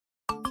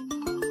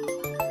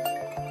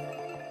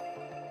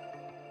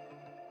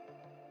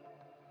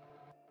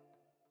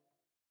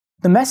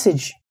the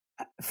message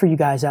for you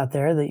guys out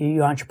there, that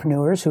you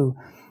entrepreneurs who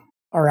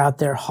are out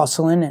there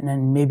hustling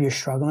and maybe you're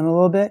struggling a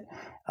little bit,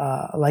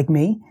 like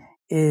me,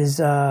 is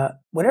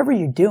whatever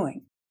you're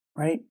doing,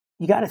 right?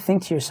 You got to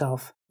think to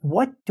yourself,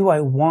 what do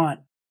I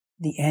want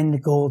the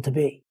end goal to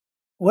be?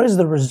 What is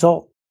the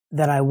result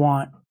that I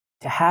want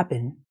to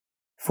happen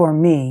for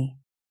me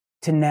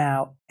to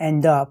now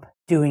end up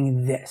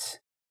doing this,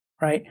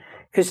 right?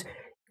 Because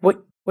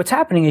what's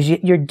happening is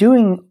you're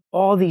doing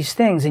all these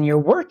things and you're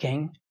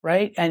working,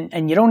 right?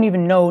 And you don't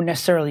even know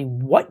necessarily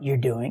what you're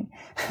doing,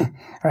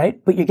 right?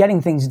 But you're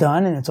getting things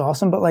done and it's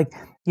awesome, but like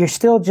you're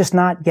still just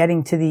not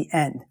getting to the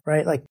end,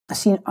 right? Like I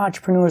see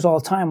entrepreneurs all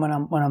the time when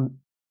I'm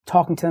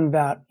talking to them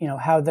about,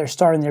 how they're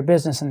starting their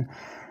business, and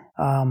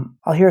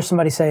I'll hear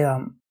somebody say,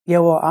 yeah,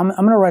 well, I'm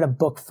going to write a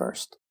book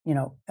first,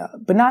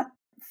 but not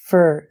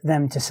for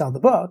them to sell the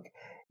book,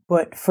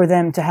 but for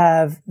them to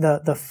have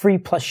the free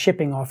plus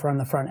shipping offer on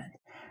the front end,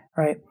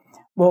 right?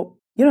 Well,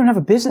 you don't have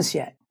a business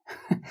yet.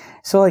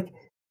 So like,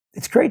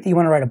 it's great that you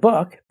want to write a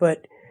book,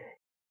 but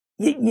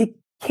you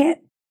can't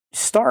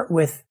start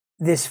with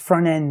this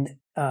front end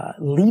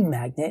lead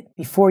magnet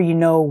before you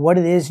know what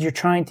it is you're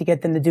trying to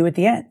get them to do at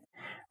the end,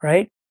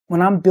 right?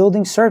 When I'm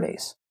building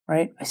surveys,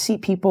 right, I see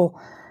people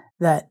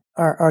that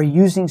are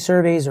using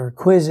surveys or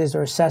quizzes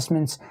or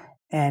assessments,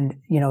 and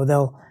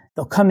they'll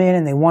come in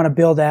and they want to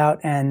build out,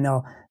 and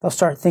they'll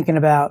start thinking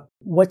about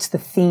what's the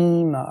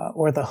theme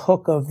or the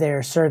hook of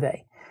their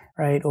survey,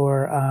 right?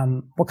 Or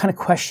what kind of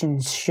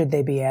questions should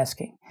they be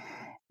asking?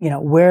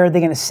 Where are they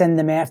going to send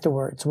them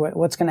afterwards?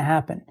 What's going to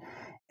happen?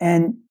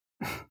 And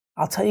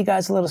I'll tell you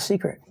guys a little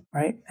secret,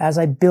 right? As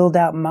I build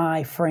out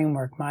my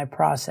framework, my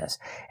process,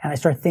 and I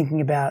start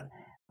thinking about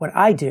what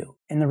I do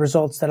and the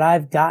results that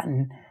I've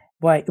gotten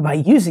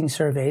by using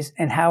surveys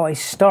and how I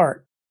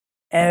start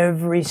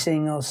every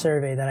single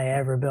survey that I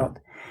ever built.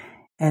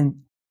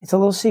 And it's a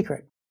little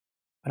secret,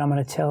 but I'm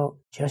going to tell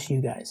just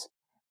you guys,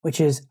 which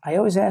is I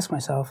always ask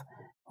myself,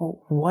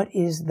 well, what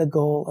is the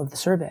goal of the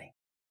survey?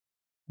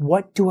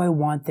 What do I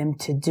want them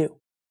to do?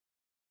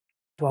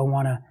 Do I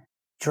want to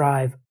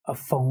drive a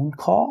phone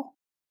call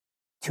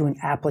to an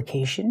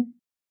application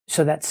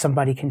so that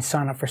somebody can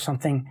sign up for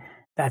something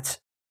that's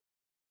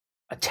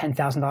a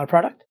 $10,000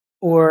 product?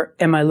 Or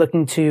am I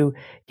looking to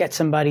get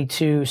somebody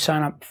to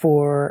sign up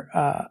for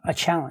a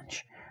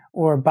challenge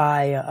or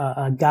buy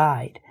a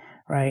guide,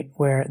 right,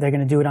 where they're going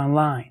to do it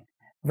online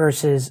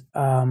versus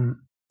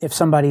if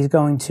somebody's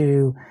going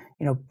to,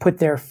 put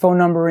their phone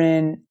number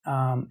in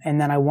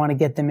and then I want to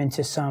get them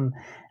into some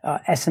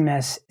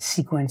SMS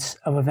sequence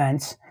of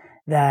events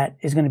that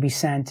is going to be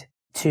sent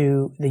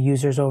to the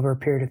users over a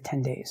period of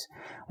 10 days.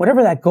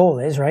 Whatever that goal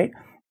is, right?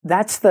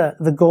 That's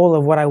the goal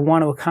of what I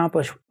want to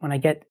accomplish when I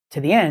get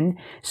to the end.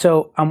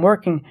 So I'm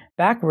working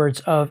backwards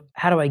of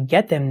how do I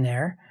get them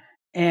there?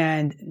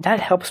 And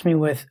that helps me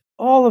with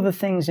all of the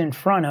things in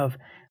front of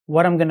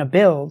what I'm going to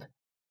build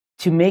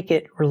to make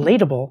it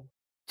relatable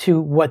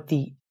to what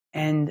the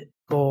end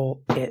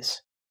goal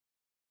is.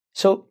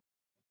 So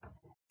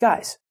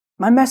guys,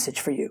 my message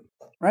for you,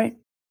 right,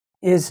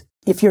 is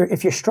if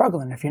you're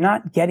struggling, if you're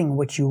not getting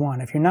what you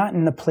want, if you're not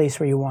in the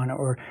place where you want it,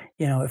 or,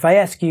 if I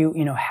ask you,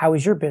 how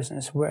is your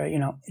business? Where,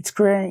 it's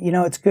great,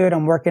 it's good.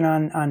 I'm working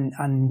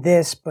on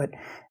this, but,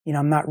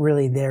 I'm not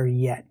really there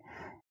yet.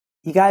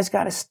 You guys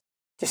got to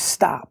just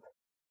stop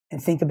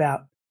and think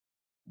about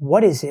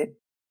what is it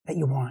that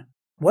you want?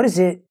 What is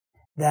it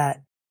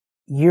that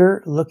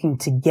you're looking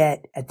to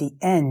get at the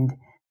end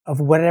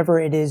of whatever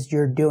it is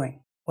you're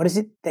doing? What is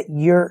it that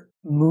your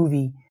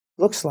movie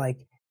looks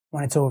like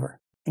when it's over?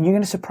 And you're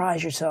going to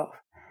surprise yourself,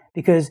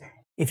 because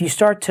if you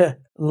start to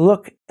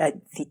look at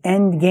the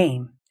end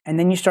game and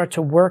then you start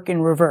to work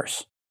in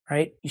reverse,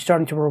 right? You're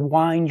starting to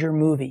rewind your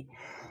movie.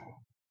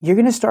 You're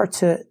going to start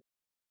to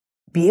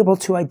be able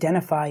to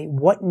identify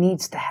what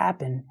needs to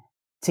happen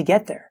to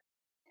get there.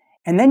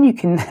 And then you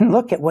can then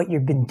look at what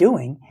you've been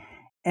doing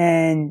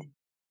and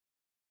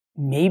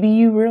maybe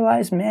you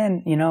realize,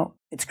 man,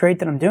 it's great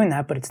that I'm doing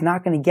that, but it's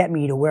not going to get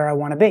me to where I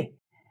want to be,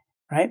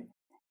 right?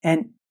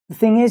 And the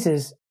thing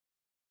is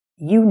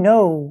you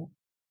know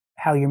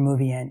how your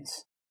movie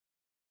ends.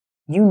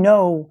 You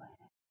know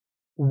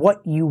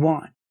what you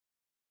want.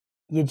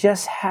 You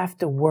just have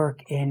to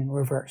work in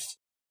reverse.